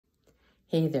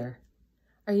Hey there,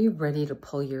 are you ready to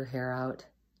pull your hair out?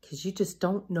 Because you just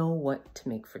don't know what to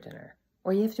make for dinner.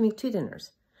 Or you have to make 2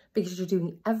 dinners because you're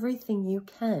doing everything you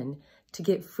can to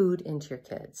get food into your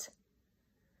kids.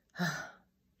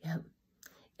 Yep,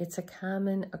 it's a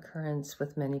common occurrence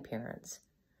with many parents,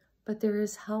 but there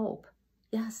is help.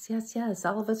 Yes, yes, yes,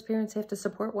 all of us parents have to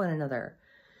support one another.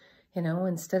 You know,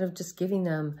 instead of just giving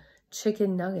them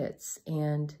chicken nuggets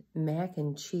and mac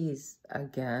and cheese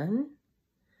again.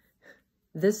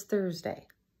 This Thursday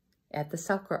at the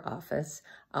Sucker office,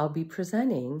 I'll be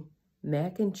presenting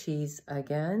Mac and Cheese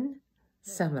Again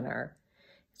seminar.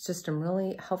 It's just some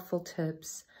really helpful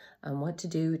tips on what to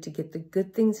do to get the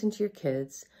good things into your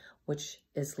kids, which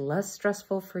is less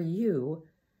stressful for you.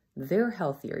 They're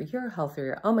healthier, you're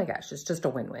healthier. Oh my gosh, it's just a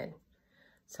win-win.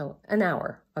 So an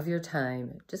hour of your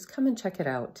time, just come and check it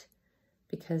out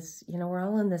because, you know, we're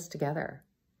all in this together.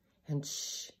 And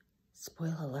shh,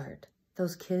 spoiler alert,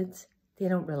 those kids, they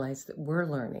don't realize that we're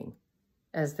learning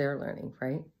as they're learning,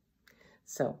 right?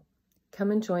 So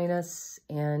come and join us,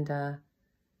 and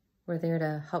we're there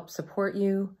to help support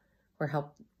you.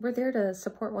 We're there to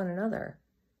support one another,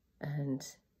 and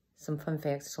some fun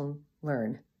facts to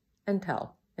learn and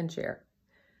tell and share.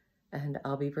 And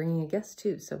I'll be bringing a guest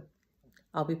too, so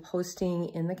I'll be posting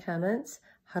in the comments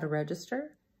how to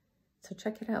register. So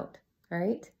check it out, all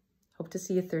right? Hope to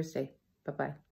see you Thursday. Bye-bye.